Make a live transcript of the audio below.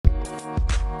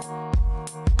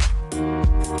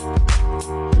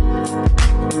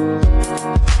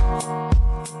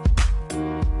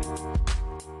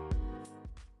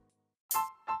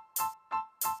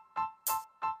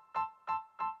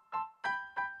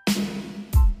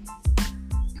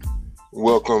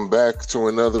Welcome back to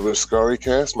another Riscari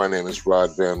cast. My name is Rod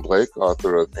Van Blake,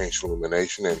 author of Ancient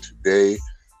Illumination, and today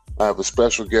I have a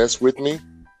special guest with me,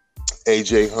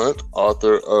 AJ Hunt,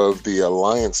 author of the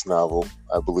Alliance novel,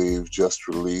 I believe just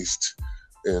released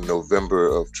in November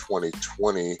of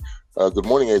 2020. Good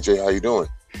morning, AJ. How you doing?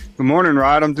 Good morning,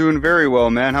 Rod. I'm doing very well,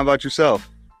 man. How about yourself?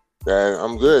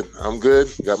 I'm good.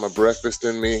 Got my breakfast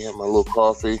in me and my little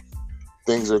coffee.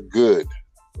 Things are good.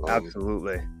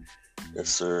 Absolutely. Yes,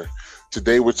 sir.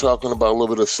 Today we're talking about a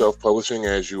little bit of self-publishing.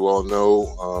 As you all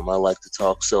know, I like to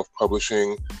talk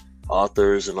self-publishing,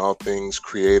 authors, and all things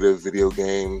creative, video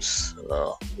games,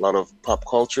 a lot of pop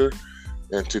culture.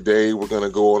 And today we're going to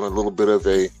go on a little bit of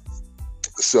a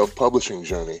self-publishing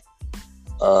journey.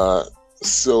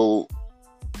 So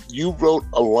you wrote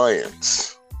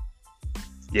Alliance.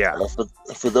 Yeah.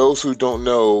 For those who don't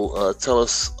know, tell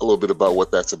us a little bit about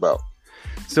what that's about.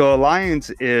 So Alliance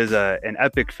is an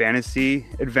epic fantasy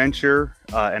adventure,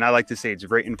 and I like to say it's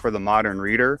written for the modern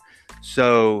reader.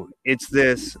 So it's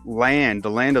this land, the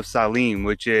land of Salim,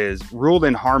 which is ruled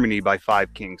in harmony by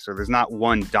 5 kings. So there's not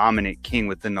one dominant king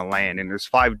within the land, and there's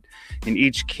 5, and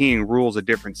each king rules a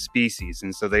different species.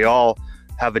 And so they all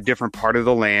have a different part of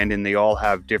the land, and they all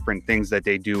have different things that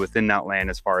they do within that land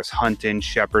as far as hunting,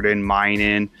 shepherding,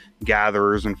 mining,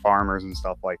 gatherers and farmers and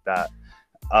stuff like that.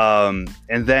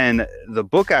 And then the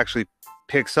book actually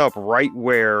picks up right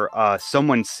where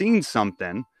someone seen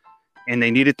something and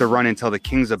they needed to run and tell the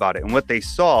kings about it. And what they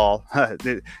saw,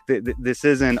 this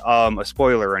isn't a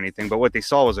spoiler or anything, but what they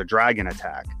saw was a dragon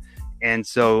attack. And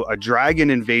so a dragon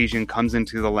invasion comes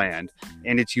into the land,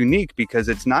 and it's unique because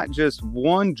it's not just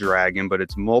one dragon, but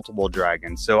it's multiple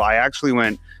dragons. So I actually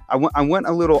went a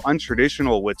little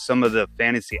untraditional with some of the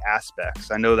fantasy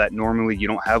aspects. I know that normally you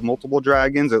don't have multiple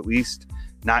dragons, at least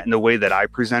not in the way that I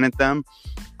presented them.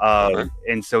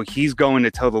 And so he's going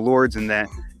to tell the lords, and then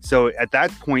so at that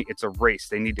point it's a race.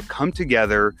 They need to come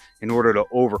together in order to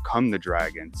overcome the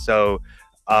dragon. So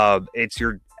it's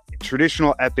your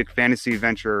traditional epic fantasy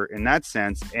adventure in that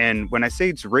sense. And when I say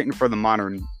it's written for the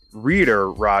modern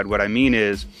reader, Rod, what I mean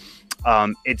is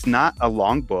it's not a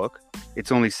long book.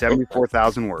 It's only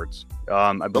 74,000 words.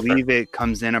 I believe it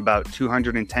comes in about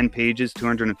 210 pages,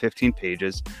 215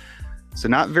 pages. So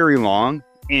not very long.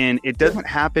 And it doesn't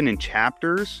happen in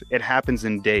chapters. It happens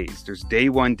in days. There's day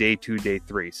 1, day 2, day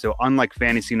 3. So unlike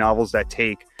fantasy novels that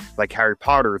take, like Harry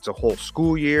Potter, it's a whole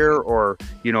school year or,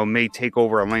 may take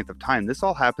over a length of time. This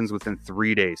all happens within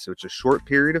 3 days. So it's a short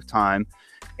period of time,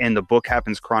 and the book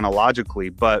happens chronologically.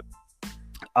 But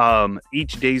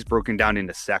each day is broken down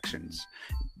into sections.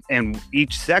 And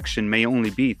each section may only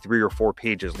be 3 or 4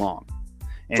 pages long.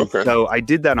 And so I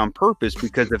did that on purpose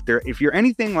because if you're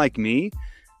anything like me,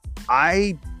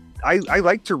 I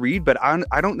like to read, but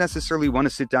I don't necessarily want to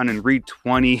sit down and read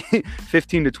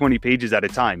 15 to 20 pages at a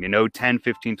time, 10,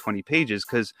 15, 20 pages,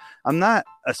 because I'm not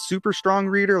a super strong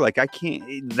reader. Like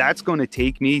that's going to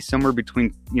take me somewhere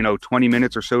between, 20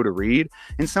 minutes or so to read.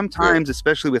 And sometimes,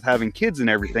 especially with having kids and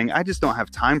everything, I just don't have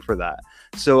time for that.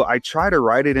 So I try to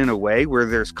write it in a way where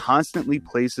there's constantly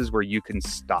places where you can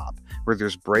stop, where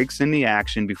there's breaks in the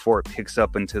action before it picks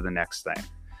up into the next thing.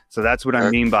 So that's what I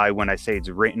mean by when I say it's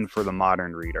written for the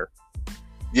modern reader.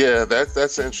 Yeah,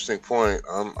 that's an interesting point.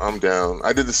 I'm down.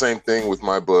 I did the same thing with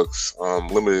my books,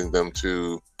 limiting them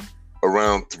to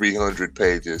around 300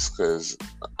 pages because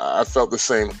I felt the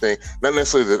same thing. Not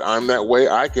necessarily that I'm that way.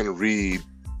 I can read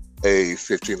a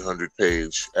 1,500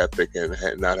 page epic and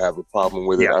not have a problem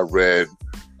with it. I read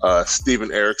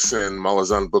Stephen Erickson,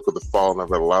 Malazan Book of the Fall, and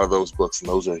I've read a lot of those books, and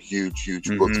those are huge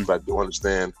books. But I do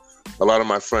understand a lot of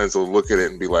my friends will look at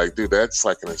it and be like, dude, that's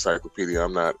like an encyclopedia.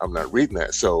 I'm not reading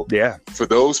that. So for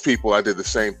those people, I did the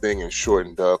same thing and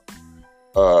shortened up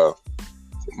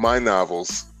my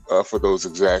novels for those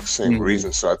exact same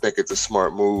reasons. So I think it's a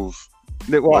smart move.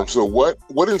 So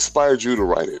what inspired you to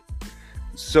write it?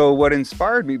 So what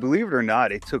inspired me, believe it or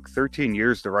not, it took 13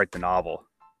 years to write the novel.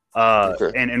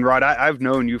 And Rod, I've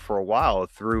known you for a while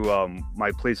through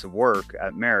my place of work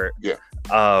at Merit.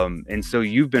 And so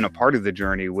you've been a part of the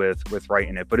journey with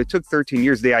writing it, but it took 13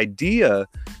 years. The idea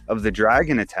of the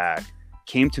dragon attack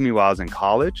came to me while I was in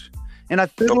college, and I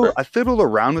fiddled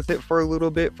around with it for a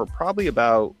little bit, for probably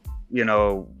about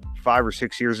 5 or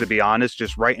 6 years, to be honest,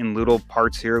 just writing little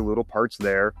parts here, little parts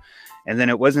there. And then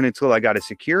it wasn't until I got a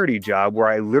security job where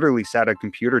I literally sat at a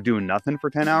computer doing nothing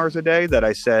for 10 hours a day that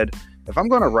I said, if I'm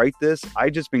going to write this, I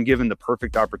just been given the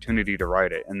perfect opportunity to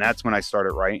write it. And that's when I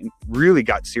started writing, really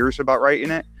got serious about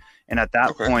writing it. And at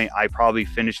that point, I probably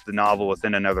finished the novel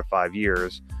within another 5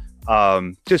 years.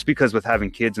 Just because with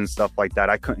having kids and stuff like that,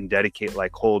 I couldn't dedicate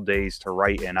like whole days to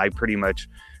write, and I pretty much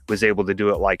was able to do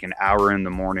it like an hour in the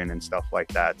morning and stuff like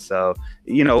that. So,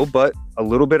 but a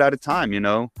little bit at a time,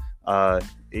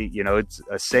 it's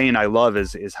a saying I love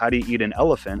is how do you eat an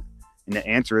elephant? And the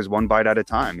answer is one bite at a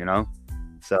time,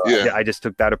 So yeah. I just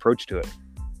took that approach to it.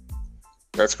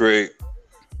 That's great.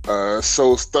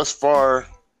 So thus far,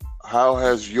 how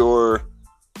has your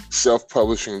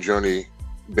self-publishing journey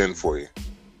been for you?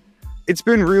 It's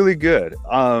been really good.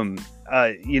 I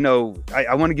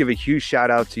want to give a huge shout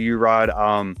out to you, Rod.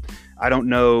 I don't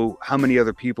know how many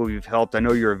other people you've helped. I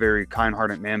know you're a very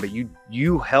kind-hearted man, but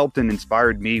you helped and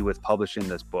inspired me with publishing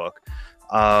this book.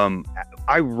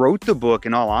 I wrote the book,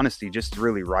 in all honesty, just to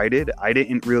really write it. I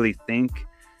didn't really think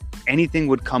anything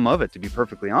would come of it, to be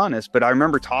perfectly honest. But I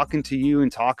remember talking to you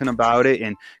and talking about it,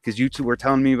 and because you two were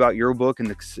telling me about your book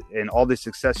and all the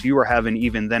success you were having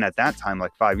even then at that time,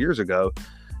 like 5 years ago.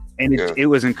 And it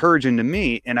was encouraging to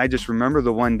me. And I just remember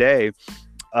the one day,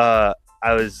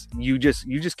 you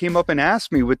just came up and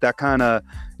asked me with that kind of,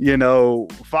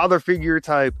 father figure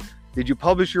type, did you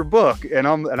publish your book? And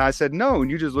I said, no.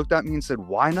 And you just looked at me and said,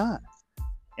 why not?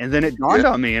 And then it dawned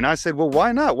on me, and I said, well,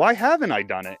 why not? Why haven't I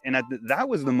done it? And that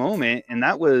was the moment. And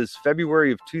that was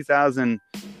February of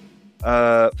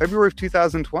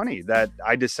 2020 that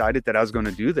I decided that I was going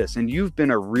to do this. And you've been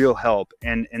a real help.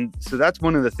 And so that's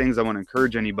one of the things I want to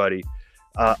encourage anybody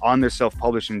on their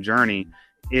self-publishing journey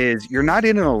is you're not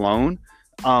in it alone.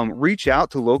 Reach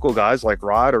out to local guys like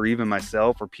Rod or even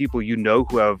myself or people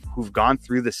who've gone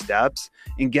through the steps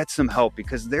and get some help,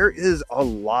 because there is a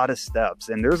lot of steps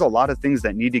and there's a lot of things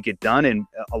that need to get done, and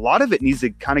a lot of it needs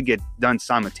to kind of get done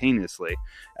simultaneously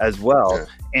as well.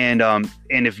 Yeah.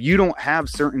 And if you don't have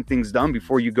certain things done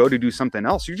before you go to do something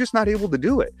else, you're just not able to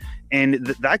do it, and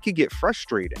that could get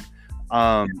frustrating.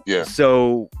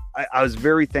 So I was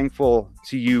very thankful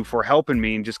to you for helping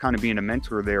me and just kind of being a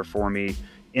mentor there for me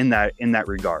in that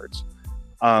regards.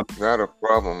 Not a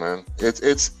problem, man.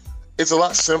 It's a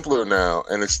lot simpler now,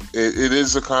 and it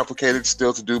is a complicated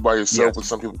still to do by yourself, but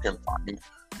some people can find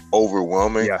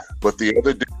overwhelming. Yeah. But the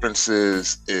other difference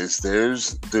is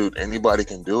anybody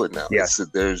can do it now. Yeah.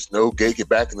 There's no gate.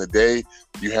 Back in the day,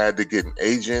 you had to get an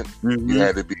agent. Mm-hmm. You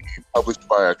had to be published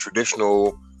by a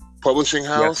traditional publishing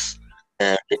house.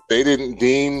 Yeah. And if they didn't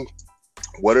deem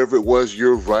whatever it was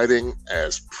you're writing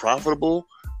as profitable,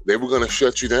 they were going to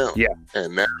shut you down. Yeah.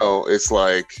 And now it's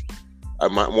like,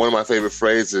 one of my favorite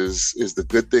phrases is the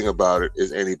good thing about it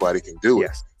is anybody can do it.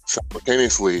 Yes.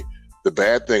 Simultaneously, the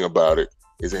bad thing about it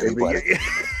is anybody can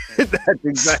do it. That's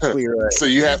exactly right. So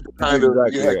you have to kind of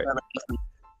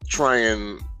try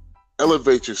and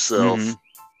elevate yourself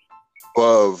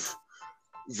above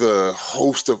the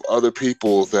host of other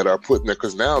people that are putting there.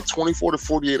 Because now 24 to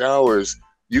 48 hours,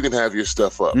 you can have your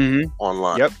stuff up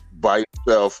online by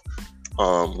yourself.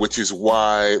 Which is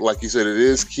why, like you said, it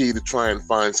is key to try and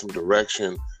find some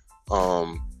direction.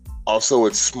 Also,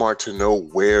 it's smart to know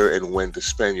where and when to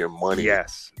spend your money.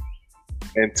 Yes.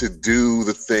 And to do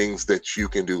the things that you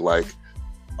can do. Like,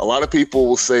 a lot of people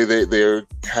will say they're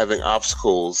having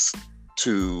obstacles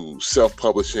to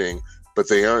self-publishing, but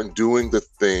they aren't doing the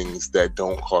things that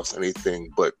don't cost anything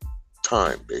but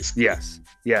time, basically.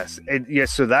 Yes.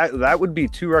 So that would be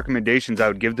two recommendations I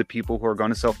would give to people who are going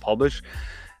to self-publish.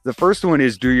 The first one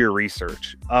is do your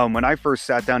research. When I first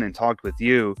sat down and talked with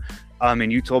you,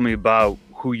 and you told me about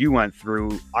who you went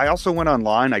through, I also went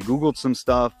online. I Googled some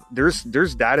stuff. There's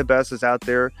databases out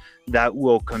there that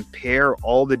will compare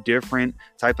all the different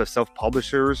type of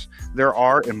self-publishers there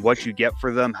are and what you get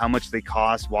for them, how much they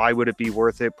cost, why would it be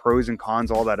worth it, pros and cons,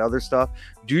 all that other stuff.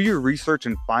 Do your research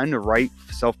and find the right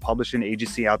self-publishing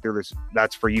agency out there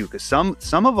that's for you, because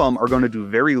some of them are going to do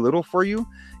very little for you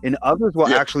and others will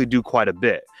actually do quite a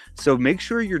bit. So make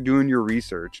sure you're doing your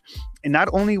research, and not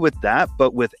only with that,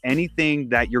 but with anything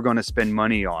that you're going to spend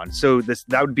money on. So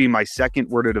that would be my second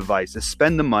word of advice, is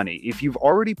spend the money. If you've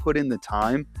already put in the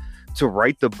time to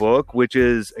write the book, which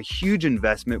is a huge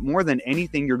investment, more than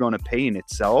anything you're going to pay in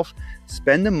itself,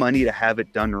 spend the money to have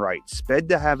it done right. Spend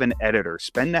to have an editor,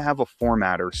 spend to have a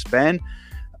formatter, spend,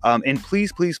 and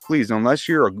please, unless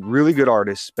you're a really good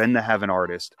artist, spend to have an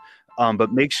artist.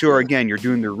 But make sure, again, you're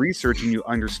doing the research and you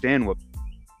understand what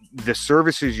the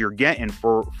services you're getting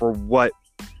for what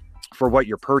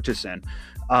you're purchasing.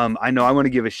 I know I want to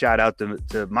give a shout out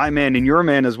to my man and your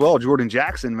man as well, Jordan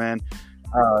Jackson, man.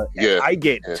 I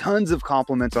get tons of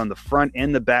compliments on the front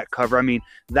and the back cover. I mean,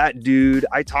 that dude,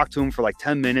 I talked to him for like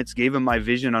 10 minutes, gave him my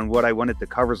vision on what I wanted the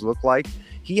covers look like.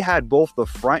 He had both the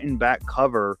front and back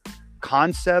cover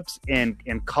concepts and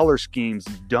color schemes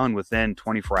done within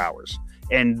 24 hours.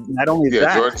 And not only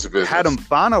Jordan's a that, business. had them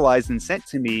finalized and sent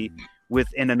to me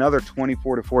within another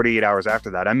 24 to 48 hours after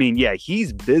that. I mean, yeah,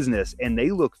 he's business and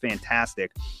they look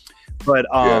fantastic. But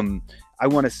I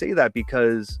want to say that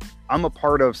because I'm a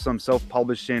part of some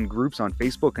self-publishing groups on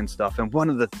Facebook and stuff. And one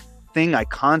of the thing I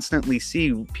constantly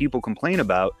see people complain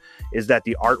about is that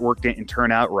the artwork didn't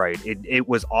turn out right. It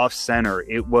was off center.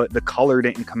 The color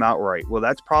didn't come out right. Well,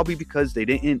 that's probably because they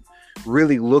didn't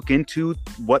really look into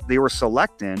what they were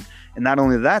selecting. And not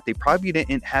only that, they probably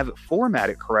didn't have it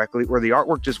formatted correctly, or the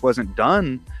artwork just wasn't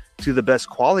done to the best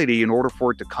quality in order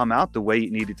for it to come out the way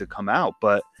it needed to come out.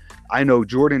 But I know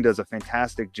Jordan does a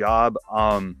fantastic job.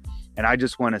 And I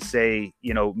just want to say,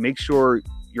 make sure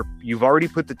you've already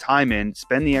put the time in,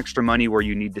 spend the extra money where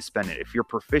you need to spend it. If you're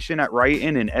proficient at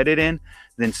writing and editing,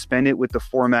 then spend it with the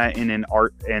formatting and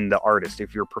art and the artist.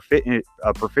 If you're proficient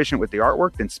with the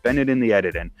artwork, then spend it in the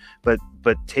editing. But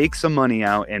take some money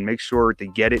out and make sure to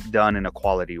get it done in a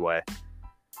quality way.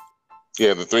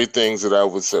 Yeah, the three things that I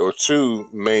would say, or two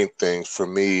main things for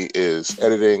me, is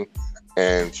editing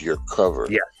and your cover.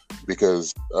 Yeah.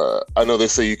 Because I know they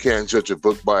say you can't judge a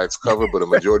book by its cover, but a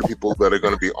majority of people that are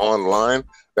going to be online,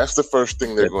 that's the first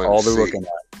thing they're going to see. Looking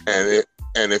at.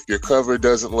 And if your cover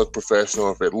doesn't look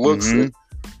professional, if it looks,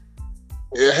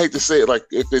 I hate to say it, like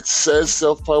if it says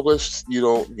self-published, you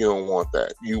don't want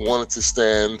that. You want it to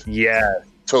stand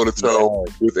toe to toe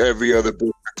with every other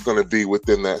book that's going to be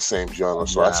within that same genre.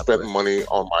 So I spent money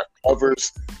on my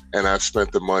covers, and I've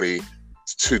spent the money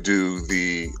to do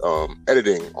the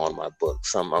editing on my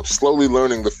books. I'm slowly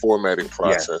learning the formatting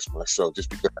process myself, just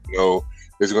because I know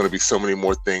there's going to be so many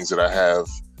more things that I have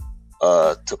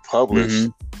to publish.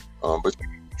 But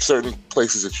certain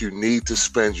places that you need to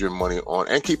spend your money on,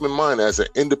 and keep in mind, as an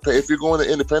independent, if you're going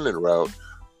the independent route,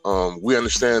 we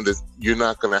understand that you're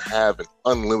not going to have an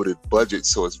unlimited budget.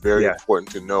 So it's very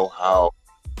important to know how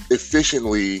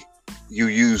efficiently you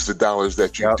use the dollars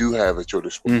that you do have at your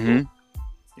disposal.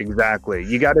 Exactly.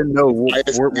 You got to know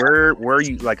where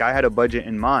you, like, I had a budget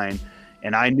in mind,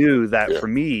 and I knew that for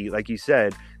me, like you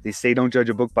said, they say don't judge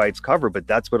a book by its cover, but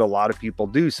that's what a lot of people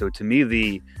do. So to me,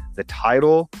 the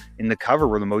title and the cover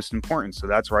were the most important. So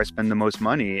that's where I spend the most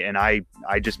money. And I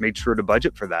just made sure to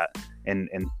budget for that. And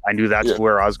I knew that's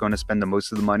where I was going to spend the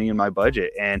most of the money in my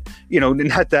budget. And,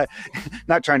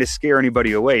 not trying to scare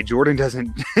anybody away. Jordan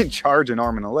doesn't charge an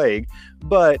arm and a leg,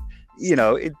 but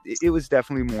it was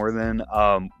definitely more than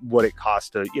what it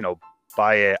cost to,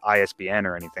 buy a ISBN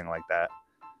or anything like that.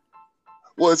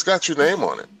 Well, it's got your name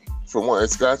on it. For one,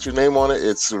 it's got your name on it.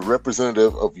 It's a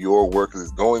representative of your work.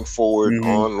 It's going forward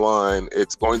online.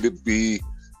 It's going to be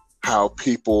how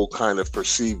people kind of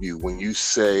perceive you when you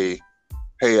say,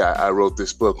 hey, I wrote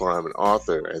this book, or I'm an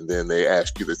author, and then they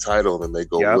ask you the title and they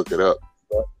go look it up.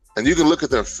 And you can look at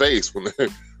their face when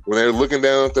they're looking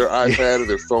down at their iPad or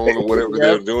their phone or whatever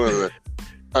they're doing.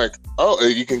 Like,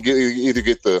 you can either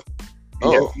get the,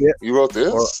 you wrote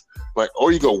this?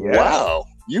 Or you go, wow,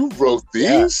 you wrote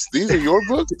these? These are your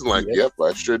books? I'm like, yep,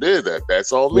 I sure did.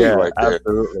 That's all me right there.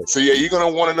 Absolutely. So you're going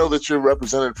to want to know that you're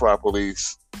represented properly.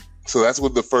 So that's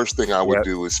what the first thing I would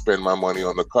do, is spend my money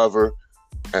on the cover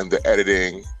and the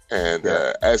editing. And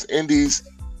as indies,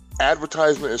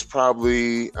 advertisement is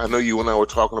probably, I know you and I were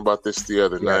talking about this the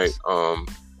other night,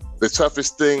 the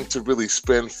toughest thing to really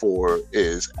spend for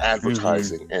is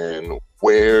advertising and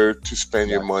where to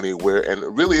spend your money,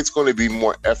 and really it's going to be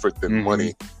more effort than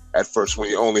money at first when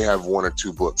you only have one or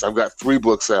two books. I've got 3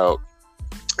 books out,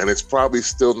 and it's probably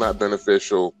still not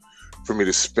beneficial for me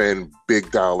to spend big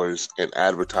dollars in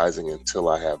advertising until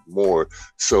I have more.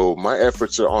 So my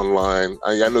efforts are online.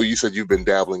 I know you said you've been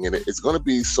dabbling in it. It's going to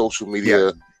be social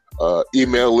media,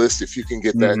 email list, if you can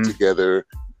get that together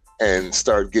and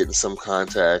start getting some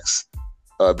contacts,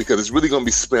 because it's really going to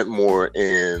be spent more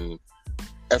in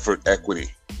effort equity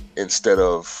instead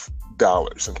of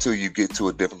dollars until you get to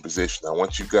a different position. Now,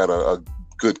 once you've got a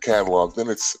good catalog, then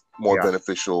it's more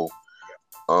beneficial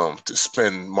to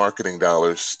spend marketing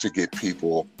dollars to get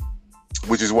people,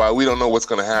 which is why we don't know what's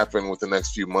going to happen with the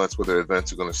next few months, whether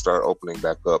events are going to start opening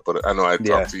back up. But I know I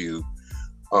talked to you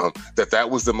that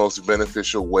was the most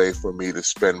beneficial way for me to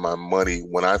spend my money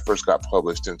when I first got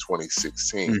published in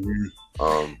 2016.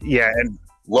 And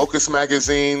Locust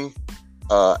Magazine,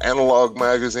 Analog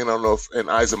Magazine, I don't know and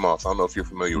Azimuth. I don't know if you're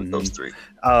familiar with those 3.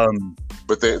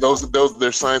 But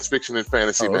they're science fiction and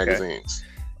fantasy magazines.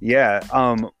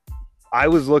 I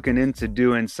was looking into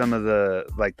doing some of the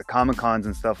Comic-Cons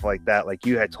and stuff like that, like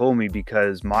you had told me,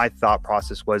 because my thought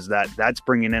process was that that's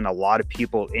bringing in a lot of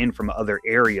people in from other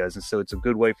areas. And so it's a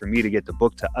good way for me to get the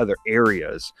book to other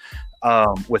areas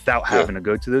without having to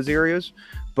go to those areas.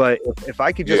 But if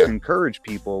I could just encourage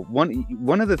people,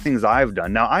 one of the things I've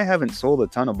done, now I haven't sold a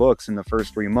ton of books in the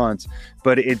first 3 months,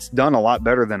 but it's done a lot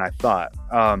better than I thought.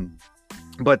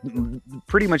 But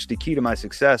pretty much the key to my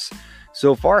success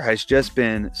so far has just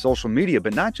been social media,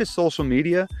 but not just social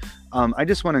media. I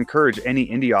just want to encourage any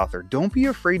indie author, don't be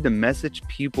afraid to message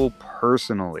people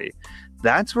personally.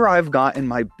 That's where I've gotten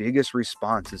my biggest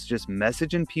response, is just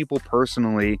messaging people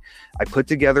personally. I put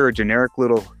together a generic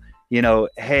little,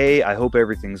 hey, I hope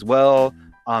everything's well.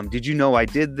 Did you know I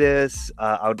did this?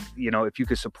 If you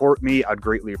could support me, I'd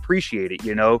greatly appreciate it.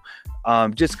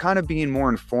 Just kind of being more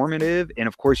informative. And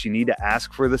of course, you need to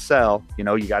ask for the sell.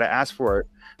 You got to ask for it.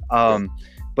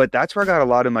 But that's where I got a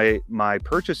lot of my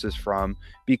purchases from,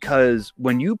 because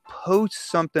when you post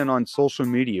something on social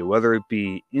media, whether it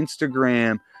be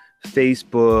Instagram,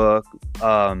 Facebook,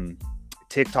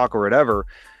 TikTok, or whatever,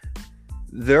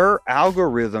 their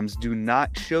algorithms do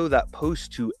not show that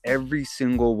post to every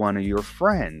single one of your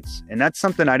friends. And that's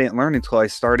something I didn't learn until I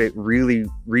started really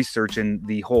researching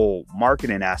the whole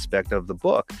marketing aspect of the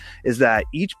book, is that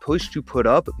each post you put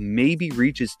up maybe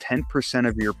reaches 10%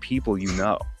 of your people,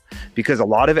 because a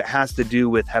lot of it has to do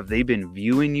with, have they been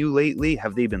viewing you lately?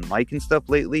 Have they been liking stuff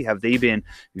lately? Have they been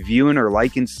viewing or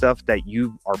liking stuff that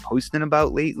you are posting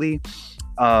about lately?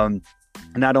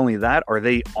 Not only that, are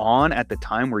they on at the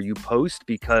time where you post?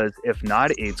 Because if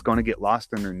not, it's going to get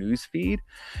lost in their news feed.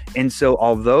 And so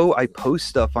although I post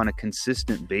stuff on a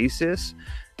consistent basis,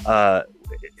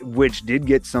 which did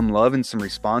get some love and some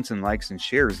response and likes and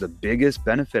shares, the biggest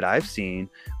benefit I've seen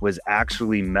was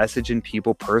actually messaging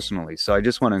people personally. So I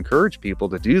just want to encourage people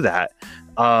to do that.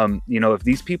 If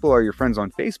these people are your friends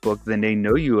on Facebook, then they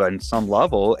know you on some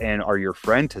level and are your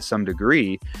friend to some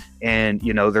degree. And,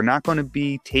 they're not going to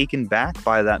be taken back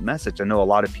by that message. I know a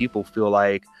lot of people feel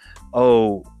like,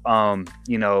 I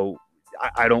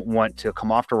don't want to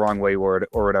come off the wrong way or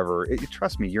whatever.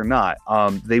 Trust me, you're not.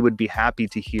 They would be happy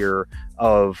to hear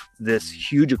of this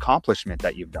huge accomplishment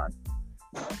that you've done.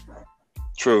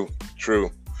 True.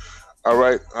 All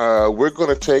right. We're going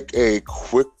to take a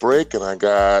quick break, and I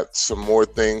got some more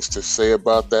things to say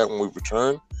about that when we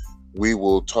return. We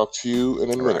will talk to you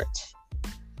in a minute.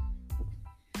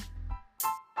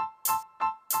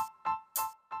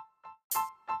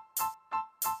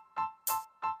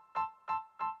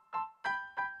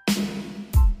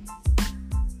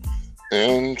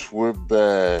 And we're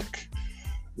back.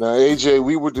 Now, AJ,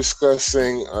 we were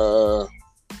discussing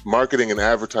marketing and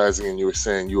advertising, and you were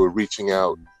saying you were reaching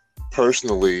out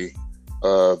personally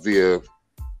via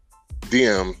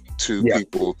DM to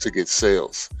people to get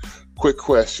sales. Quick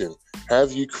question.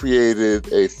 Have you created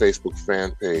a Facebook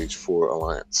fan page for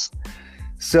Alliance?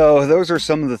 So those are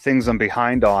some of the things I'm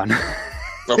behind on.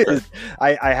 Okay.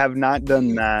 I have not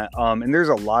done that. And there's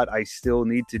a lot I still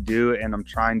need to do, and I'm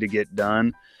trying to get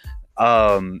done.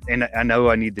 And I know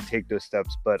I need to take those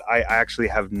steps, but I actually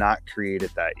have not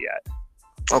created that yet.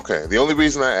 Okay. The only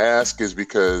reason I ask is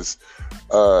because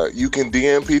you can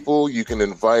DM people, you can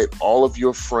invite all of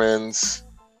your friends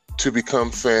to become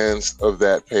fans of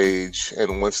that page.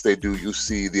 And once they do, you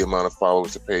see the amount of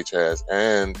followers the page has.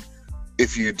 And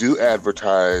if you do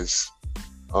advertise,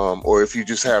 or if you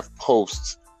just have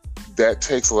posts, that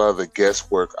takes a lot of the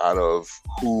guesswork out of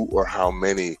who or how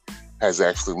many has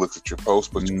actually looked at your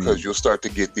post, but because you'll start to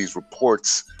get these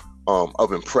reports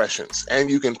of impressions, and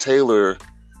you can tailor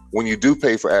when you do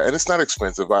pay for ad, and it's not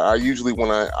expensive. I usually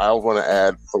I'll run an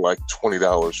ad for like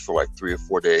 $20 for like 3 or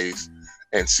 4 days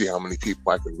and see how many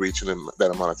people I can reach in that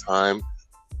amount of time.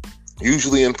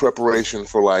 Usually in preparation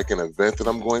for like an event that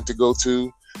I'm going to go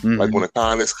to. Like when a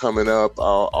con is coming up,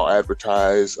 I'll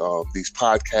advertise. These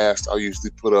podcasts I'll usually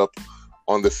put up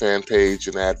on the fan page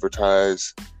and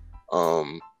advertise.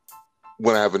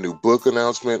 When I have a new book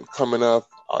announcement coming up,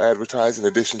 I'll advertise in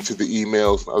addition to the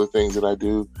emails and other things that I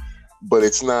do. But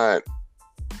it's not,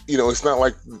 it's not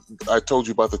like I told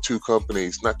you about the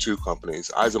not two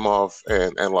companies, Asimov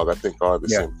and Analog, I think are the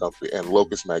same company, and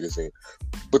Locus Magazine.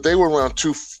 But they were around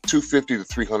 $250 to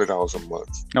 $300 a month.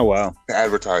 Oh, wow. To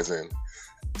advertise in.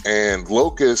 And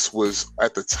Locus was,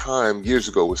 at the time, years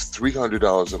ago, was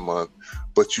 $300 a month,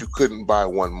 but you couldn't buy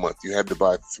 1 month. You had to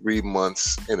buy 3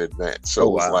 months in advance. So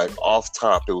it was like off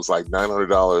top, it was like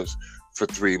 $900 for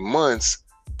 3 months.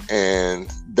 And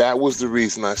that was the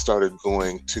reason I started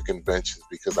going to conventions,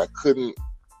 because I couldn't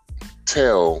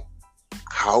tell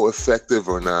how effective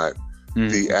or not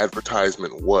the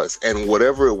advertisement was. And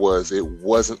whatever it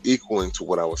wasn't equaling to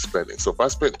what I was spending. So if I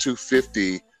spent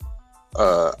 $250,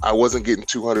 I wasn't getting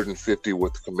 $250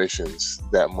 worth of commissions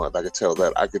that month. I could tell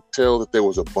that there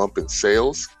was a bump in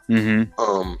sales.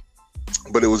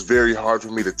 but it was very hard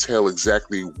for me to tell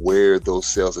exactly where those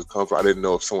sales had come from. I didn't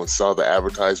know if someone saw the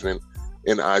advertisement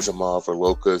in Asimov or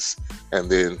Locus and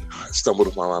then stumbled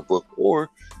upon my book, or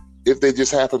if they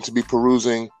just happened to be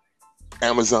perusing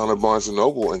Amazon or Barnes and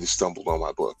Noble and just stumbled on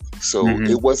my book. So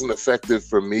it wasn't effective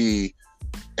for me.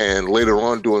 And later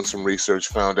on, doing some research,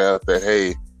 found out that,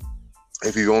 hey,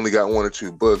 if you've only got 1 or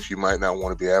 2 books, you might not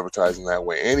want to be advertising that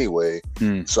way anyway.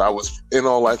 So I was, in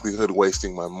all likelihood,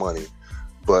 wasting my money.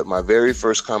 But my very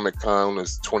first Comic-Con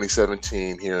was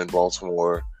 2017 here in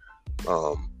Baltimore.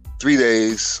 3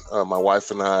 days, my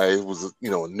wife and I, it was, you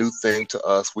know, a new thing to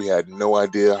us. We had no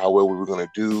idea how well we were going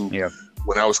to do. Yeah.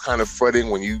 When I was kind of fretting,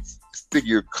 when you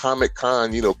figure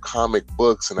Comic-Con, you know, comic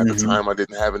books, and at the time I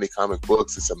didn't have any comic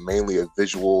books. It's mainly a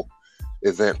visual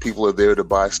event. People are there to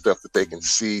buy stuff that they can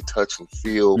see, touch, and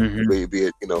feel. Be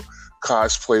it, you know,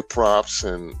 cosplay props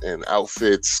and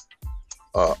outfits,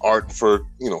 art for,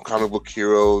 you know, comic book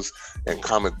heroes and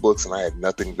comic books, and I had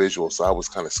nothing visual, so I was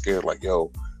kind of scared, like,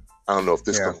 yo, I don't know if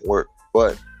this can work.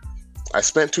 But I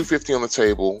spent $250 on the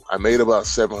table. I made about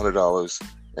 $700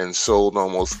 and sold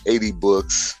almost 80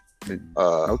 books.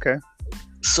 Okay.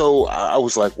 So I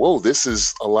was like, whoa, this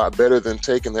is a lot better than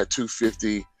taking that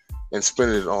 $250 and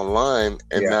spending it online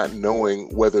and not knowing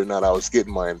whether or not I was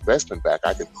getting my investment back.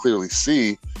 I could clearly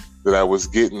see that I was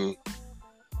getting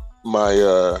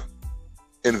my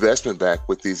investment back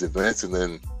with these events. And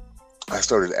then I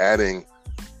started adding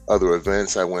other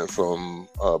events. I went from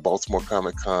Baltimore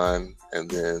Comic-Con,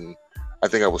 and then I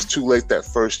think I was too late that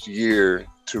first year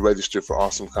to register for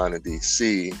AwesomeCon in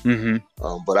DC.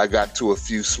 But I got to a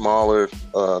few smaller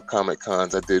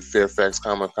Comic-Cons. I did Fairfax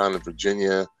Comic-Con in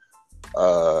Virginia.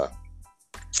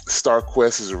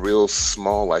 StarQuest is a real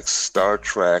small, like, Star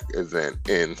Trek event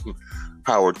in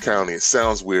Howard County. It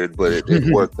sounds weird, but it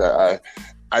worked.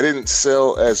 I didn't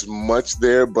sell as much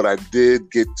there, but I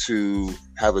did get to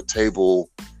have a table,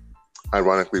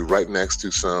 ironically, right next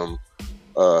to some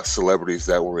celebrities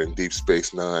that were in Deep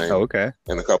Space Nine.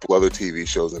 And a couple other TV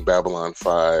shows in Babylon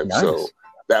 5. Nice. So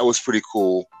that was pretty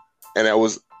cool. And I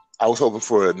was hoping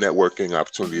for a networking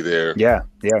opportunity there. It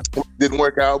didn't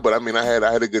work out, but I mean, I had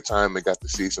a good time and got to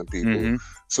see some people.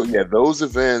 So yeah, those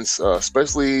events,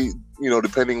 especially, you know,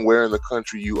 depending where in the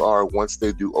country you are, once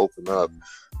they do open up,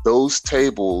 those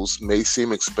tables may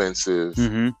seem expensive,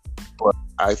 but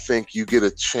I think you get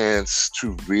a chance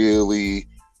to really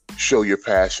show your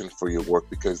passion for your work,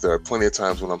 because there are plenty of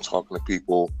times when I'm talking to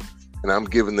people and I'm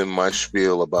giving them my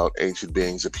spiel about Ancient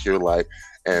Beings of Pure Light,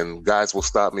 and guys will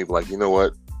stop me like, you know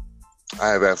what? I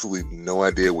have absolutely no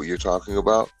idea what you're talking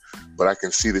about, but I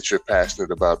can see that you're passionate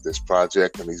about this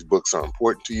project and these books are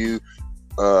important to you.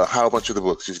 How much are the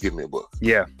books? Just give me a book.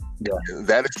 And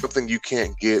that is something you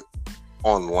can't get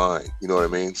online. You know what I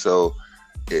mean? So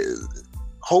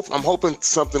I'm hoping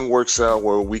something works out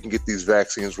where we can get these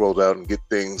vaccines rolled out and get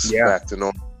things back to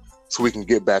normal, so we can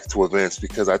get back to events.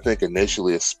 Because I think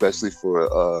initially, especially for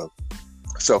a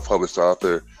self-published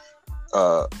author,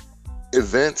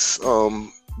 events,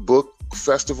 book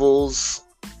festivals,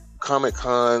 Comic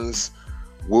Cons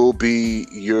will be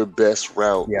your best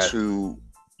route to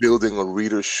building a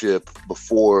readership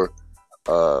before,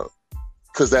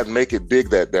 because that make it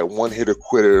big, that one hitter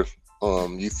quitter.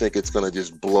 You think it's going to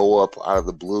just blow up out of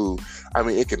the blue. I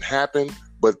mean, it can happen,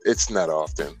 but it's not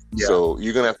often. So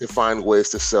you're going to have to find ways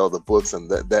to sell the books. And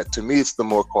that to me, it's the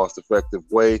more cost-effective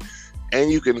way. And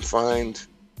usually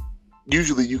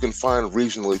you can find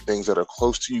regionally things that are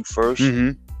close to you first.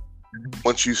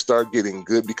 Once you start getting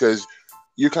good, because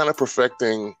you're kind of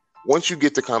perfecting, once you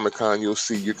get to Comic-Con, you'll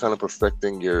see you're kind of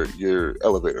perfecting your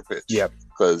elevator pitch.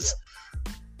 Because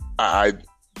I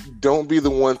don't be the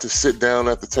one to sit down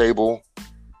at the table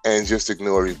and just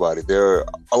ignore everybody. There are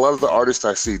a lot of the artists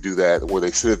I see do that, where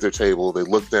they sit at their table, they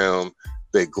look down,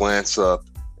 they glance up,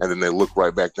 and then they look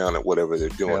right back down at whatever they're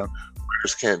doing.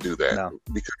 Writers can't do that,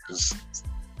 because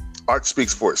art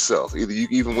speaks for itself.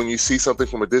 Even when you see something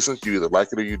from a distance, you either like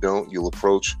it or you don't. You'll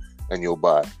approach and you'll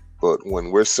buy. But when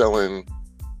we're selling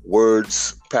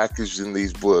words packaged in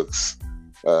these books,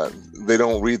 they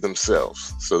don't read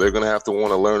themselves. So they're going to have to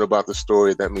want to learn about the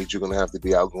story. That means you're going to have to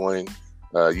be outgoing.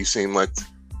 You seem like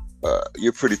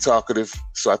you're pretty talkative,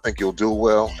 so I think you'll do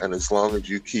well. And as long as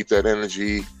you keep that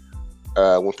energy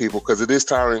when people, because it is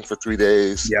tiring for 3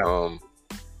 days.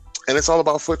 And it's all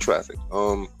about foot traffic.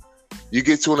 You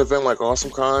get to an event like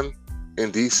AwesomeCon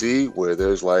in DC, where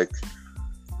there's like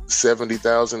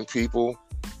 70,000 people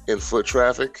in foot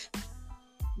traffic.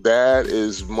 That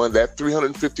is money. That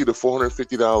 $350 to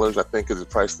 $450, I think, is the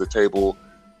price of the table.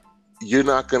 You're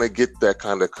not going to get that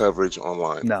kind of coverage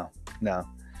online. No.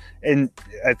 And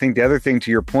I think the other thing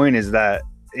to your point is that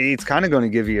it's kind of going to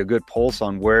give you a good pulse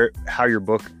on how your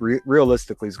book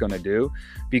realistically is going to do,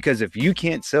 because if you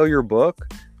can't sell your book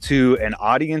to an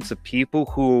audience of people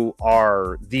who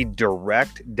are the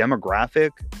direct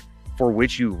demographic for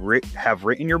which you have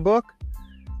written your book,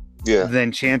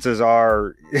 then chances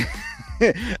are,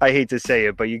 I hate to say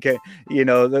it, but you can't,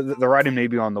 the writing may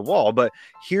be on the wall, but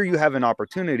here you have an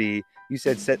opportunity. You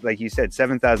said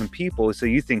 7,000 people. So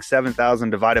you think 7,000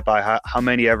 divided by how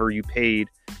many ever you paid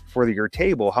for your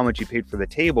table, how much you paid for the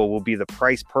table will be the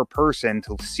price per person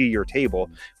to see your table,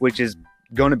 which is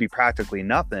going to be practically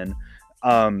nothing.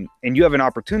 And you have an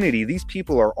opportunity. These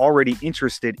people are already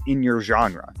interested in your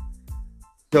genre.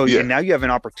 So and now you have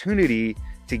an opportunity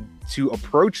to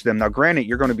approach them. Now, granted,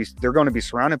 they're going to be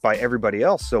surrounded by everybody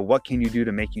else. So what can you do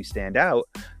to make you stand out?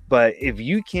 But if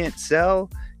you can't sell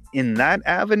in that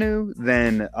avenue,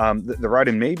 then the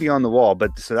writing may be on the wall.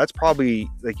 But so that's probably,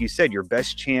 like you said, your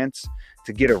best chance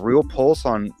to get a real pulse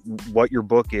on what your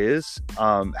book is,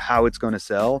 how it's going to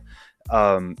sell,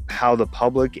 how the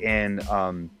public and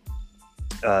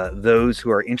those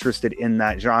who are interested in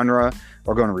that genre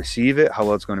are going to receive it, how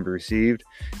well it's going to be received,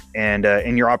 and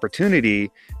your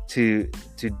opportunity to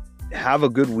have a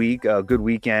good week, a good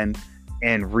weekend,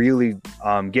 and really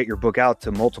get your book out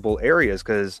to multiple areas,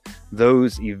 because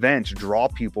those events draw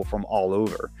people from all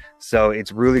over. So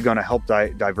it's really going to help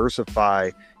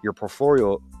diversify your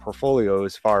portfolio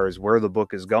as far as where the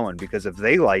book is going. Because if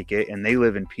they like it and they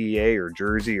live in PA or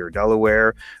Jersey or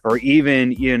Delaware, or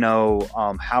even,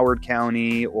 Howard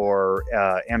County or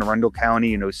Anne Arundel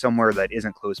County, somewhere that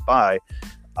isn't close by,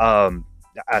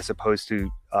 as opposed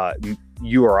to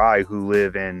you or I, who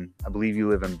live in, I believe you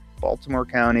live in Baltimore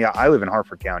County. I live in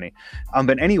Hartford County.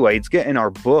 But anyway, it's getting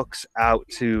our books out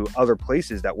to other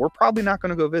places that we're probably not going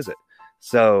to go visit.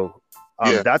 So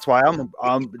that's why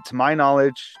to my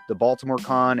knowledge, the Baltimore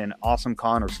Con and Awesome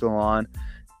Con are still on.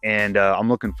 And I'm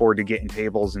looking forward to getting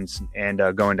tables and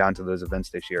going down to those events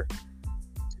this year.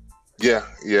 Yeah.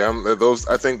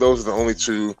 I think those are the only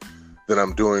two that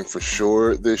I'm doing for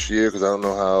sure this year, because I don't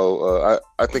know how.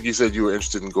 I think you said you were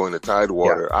interested in going to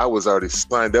Tidewater. Yeah. I was already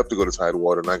signed up to go to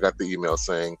Tidewater, and I got the email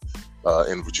saying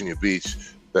in Virginia Beach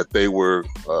that they were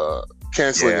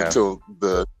canceling until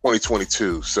the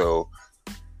 2022. So,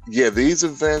 these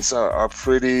events are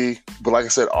pretty. But like I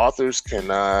said, authors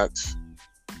cannot.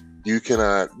 You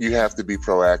have to be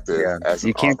proactive. Yeah.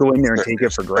 You can't go in there and take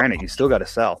it for granted. You still got to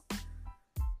sell.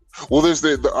 Well, there's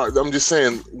I'm just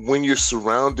saying, when you're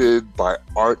surrounded by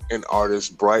art and artists,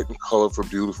 bright and colorful,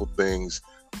 beautiful things,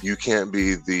 you can't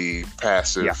be the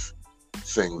passive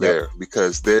thing there,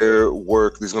 because their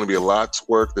work, there's going to be lots of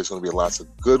work. There's going to be lots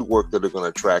of good work that are going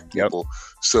to attract people.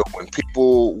 So when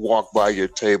people walk by your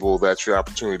table, that's your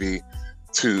opportunity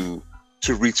to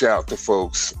reach out to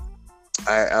folks.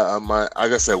 Like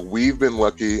I said, we've been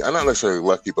lucky. I'm not necessarily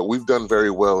lucky, but we've done very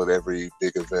well at every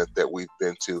big event that we've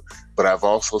been to. But I've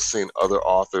also seen other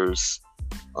authors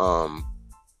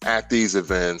at these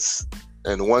events.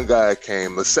 And one guy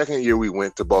came the second year we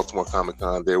went to Baltimore Comic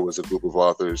Con. There was a group of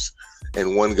authors,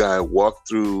 and one guy walked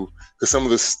through, because some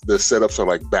of the setups are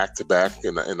like back to back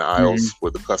in the aisles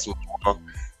where the customers walk.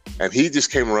 And he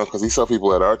just came around because he saw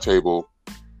people at our table.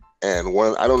 And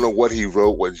I don't know what he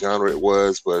wrote, what genre it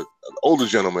was, but an older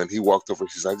gentleman, he walked over. He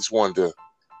says, "I just wanted to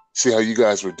see how you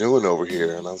guys were doing over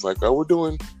here." And I was like, "Oh, we're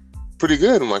doing pretty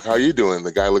good." I'm like, "How are you doing?"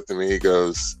 The guy looked at me. He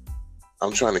goes,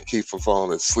 "I'm trying to keep from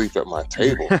falling asleep at my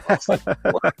table." I was like,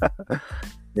 "What?"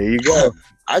 There you go.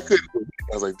 I couldn't.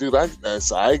 I was like, "Dude, I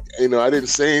didn't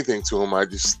say anything to him. I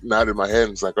just nodded my head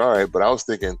and was like, all right." But I was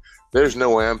thinking, there's no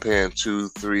way I'm paying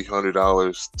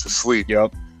 $200-$300 to sleep.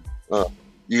 Yep.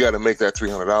 You got to make that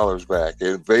 $300 back.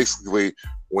 And basically,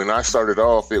 when I started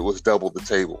off, it was double the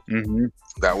table. Mm-hmm.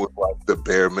 That was like the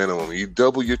bare minimum. You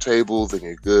double your table, then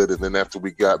you're good. And then after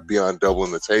we got beyond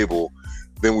doubling the table,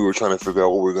 then we were trying to figure out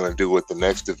what we were going to do with the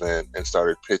next event, and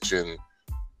started pitching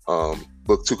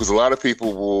book two, because a lot of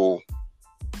people will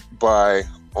buy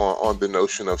on the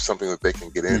notion of something that they can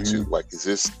get into. Like, is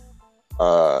this?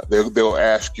 They'll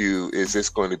ask you, is this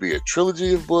going to be a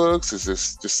trilogy of books? Is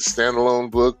this just a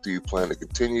standalone book? Do you plan to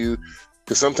continue?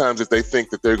 Because sometimes if they think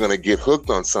that they're going to get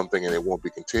hooked on something and it won't be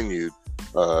continued,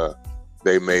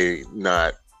 they may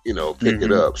not, pick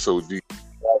it up. So do you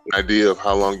have an idea of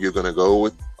how long you're going to go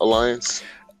with Alliance?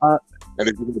 And is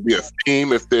it going to be a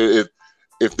theme? If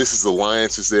this is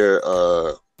Alliance, is there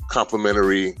a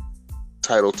complementary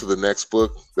title to the next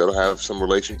book that'll have some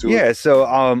relation to it? Yeah, so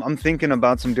I'm thinking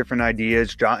about some different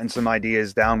ideas, jotting some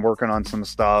ideas down, working on some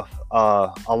stuff.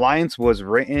 Alliance was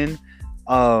written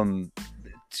to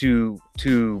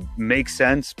make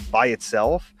sense by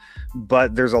itself,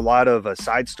 but there's a lot of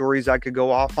side stories I could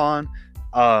go off on.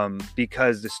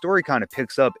 because the story kind of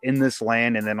picks up in this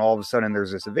land, and then all of a sudden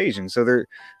there's this invasion. So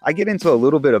I get into a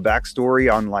little bit of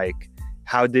backstory on like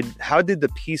how did the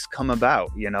peace come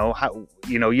about? You know, how,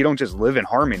 you know, you don't just live in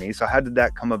harmony. So how did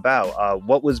that come about?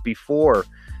 What was before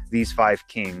these 5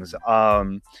 kings?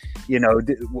 You know,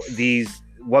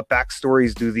 what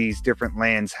backstories do these different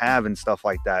lands have and stuff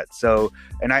like that? So,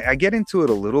 and I get into it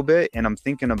a little bit, and I'm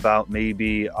thinking about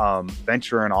maybe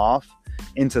venturing off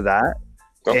into that.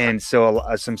 Okay. And so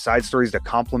some side stories to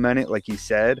complement it, like you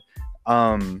said.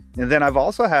 And then I've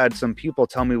also had some people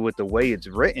tell me with the way it's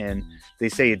written, they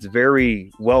say it's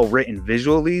very well written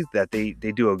visually, that they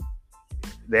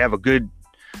have a good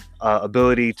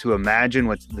ability to imagine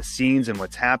what's the scenes and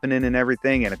what's happening and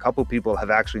everything. And a couple people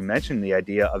have actually mentioned the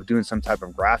idea of doing some type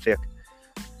of graphic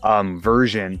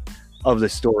version of the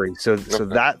story. So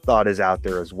that thought is out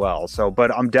there as well. So,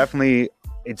 but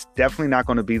it's definitely not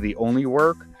going to be the only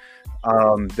work.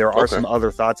 There are some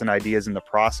other thoughts and ideas in the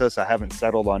process. I haven't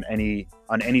settled on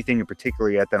anything in particular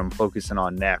yet that I'm focusing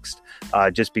on next,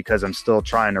 just because I'm still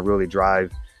trying to really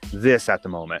drive this at the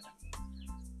moment.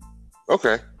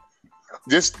 Okay.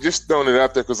 Just throwing it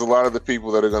out there, because a lot of the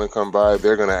people that are going to come by,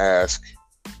 they're going to ask,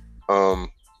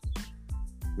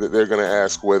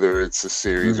 whether it's a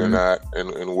series or not,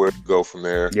 and where to go from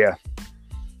there. Yeah.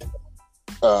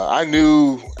 I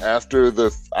knew I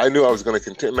was going to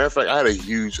continue. Matter of fact, I had a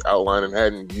huge outline and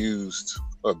hadn't used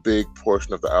a big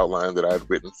portion of the outline that I had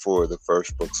written for the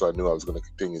first book, so I knew I was going to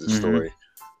continue the story.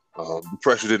 The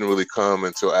pressure didn't really come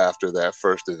until after that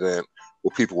first event,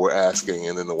 where people were asking,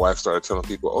 and then the wife started telling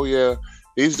people, "Oh yeah,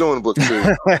 he's doing book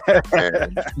 2."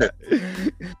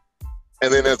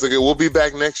 And then it's like, we'll be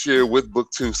back next year with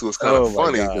book 2. So it's kind of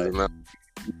funny because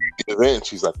event,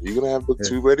 she's like, "Are you gonna have book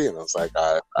 2 ready?" And I was like,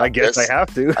 I guess I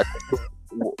have to.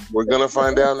 We're gonna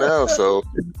find out now. So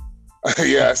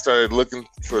yeah, I started looking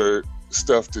for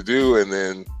stuff to do, and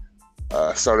then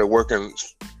started working,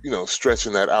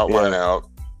 stretching that outline out,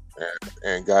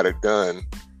 and got it done.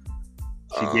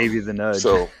 She gave you the nudge.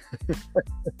 So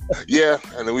yeah,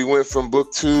 and then we went from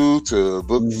book 2 to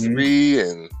book 3,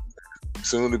 and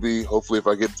soon to be, hopefully, if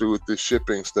I get through with this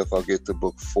shipping stuff, I'll get to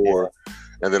book 4.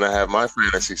 And then I have my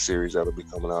fantasy series that'll be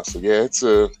coming out. So yeah,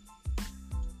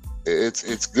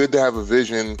 it's good to have a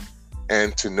vision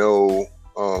and to know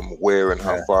where and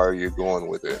how far you're going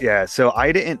with it. Yeah. So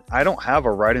I don't have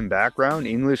a writing background.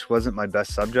 English wasn't my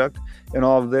best subject in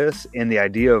all of this. And the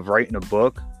idea of writing a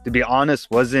book, to be honest,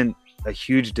 wasn't a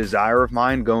huge desire of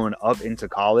mine going up into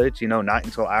college, not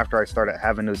until after I started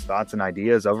having those thoughts and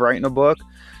ideas of writing a book.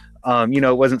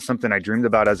 It wasn't something I dreamed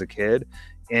about as a kid.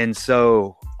 And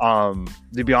so,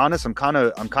 to be honest, I'm kind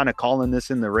of calling this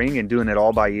in the ring and doing it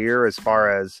all by ear as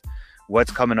far as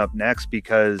what's coming up next,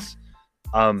 because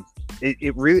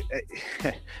it really,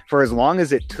 for as long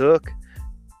as it took,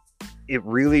 it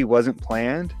really wasn't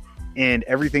planned. And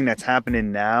everything that's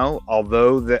happening now,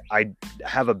 although that I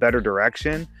have a better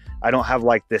direction, I don't have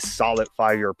like this solid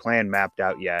 5-year plan mapped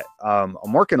out yet. I'm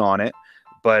working on it,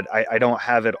 but I don't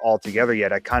have it all together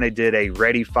yet. I kind of did a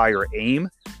ready, fire, aim,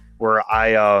 where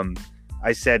I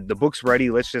said, the book's ready,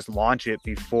 let's just launch it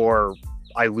before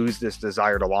I lose this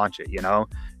desire to launch it,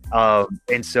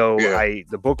 and so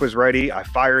the book was ready, I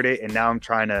fired it, and now I'm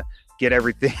trying to get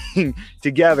everything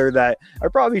together that I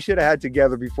probably should have had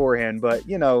together beforehand, but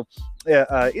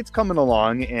it's coming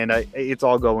along, and it's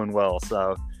all going well.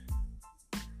 So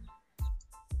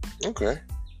okay.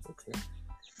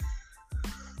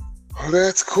 Oh,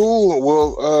 that's cool.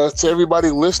 Well, to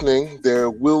everybody listening, there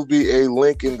will be a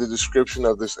link in the description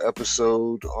of this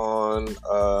episode on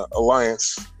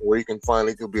Alliance, where you can find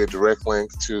it. There'll be a direct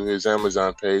link to his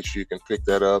Amazon page. You can pick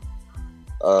that up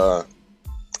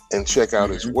and check out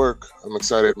his work. I'm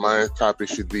excited. My copy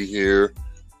should be here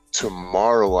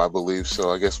tomorrow, I believe.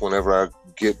 So I guess whenever I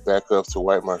get back up to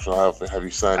White Marshall, I'll have you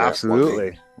sign that.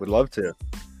 Absolutely. Would love to.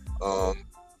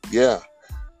 Yeah.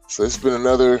 So it's been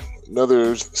another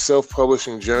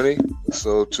self-publishing journey.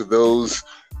 So to those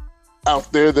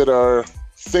out there that are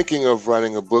thinking of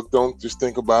writing a book, don't just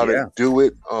think about it, do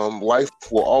it. Life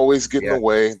will always get in the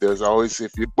way. There's always,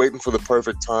 if you're waiting for the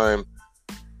perfect time,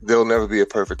 there'll never be a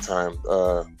perfect time.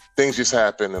 Things just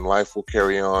happen, and life will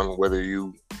carry on whether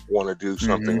you want to do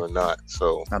something or not.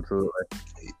 So absolutely,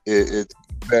 it's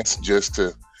best just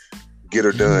to get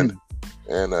her done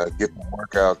and get the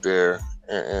work out there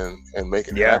and make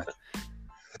it happen.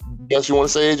 Else you want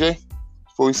to say, AJ,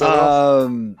 before we sign off?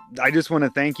 I just want to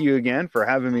thank you again for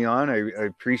having me on. I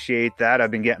appreciate that. I've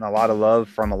been getting a lot of love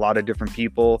from a lot of different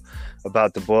people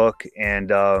about the book, and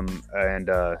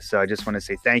so I just want to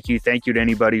say thank you. Thank you to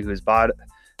anybody who's bought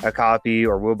a copy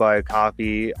or will buy a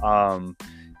copy.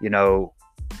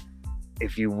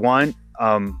 if you want,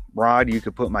 Rod, you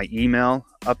could put my email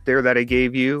up there that I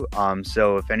gave you.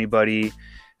 So if anybody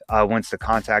wants to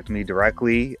contact me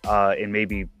directly and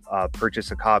maybe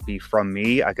purchase a copy from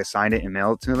me, I could sign it and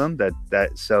mail it to them.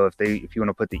 So if you want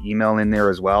to put the email in there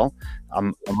as well,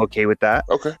 I'm okay with that.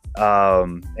 Okay.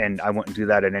 And I wouldn't do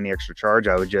that at any extra charge.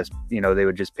 I would just, they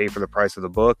would just pay for the price of the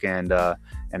book, and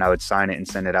I would sign it and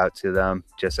send it out to them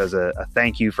just as a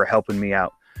thank you for helping me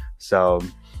out. So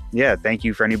yeah, thank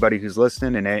you for anybody who's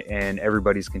listening and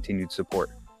everybody's continued support.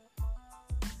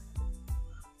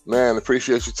 Man,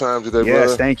 appreciate your time today, yes,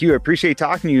 brother. Thank you. I appreciate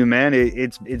talking to you, man.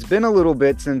 It's been a little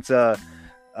bit since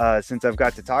I've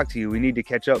got to talk to you. We need to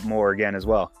catch up more again as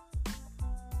well.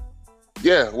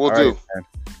 Yeah, we'll do. Right,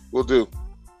 we'll do.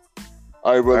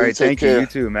 All right, brother. All right, take care. You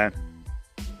too, man.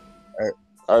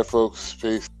 All right, folks.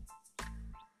 Peace.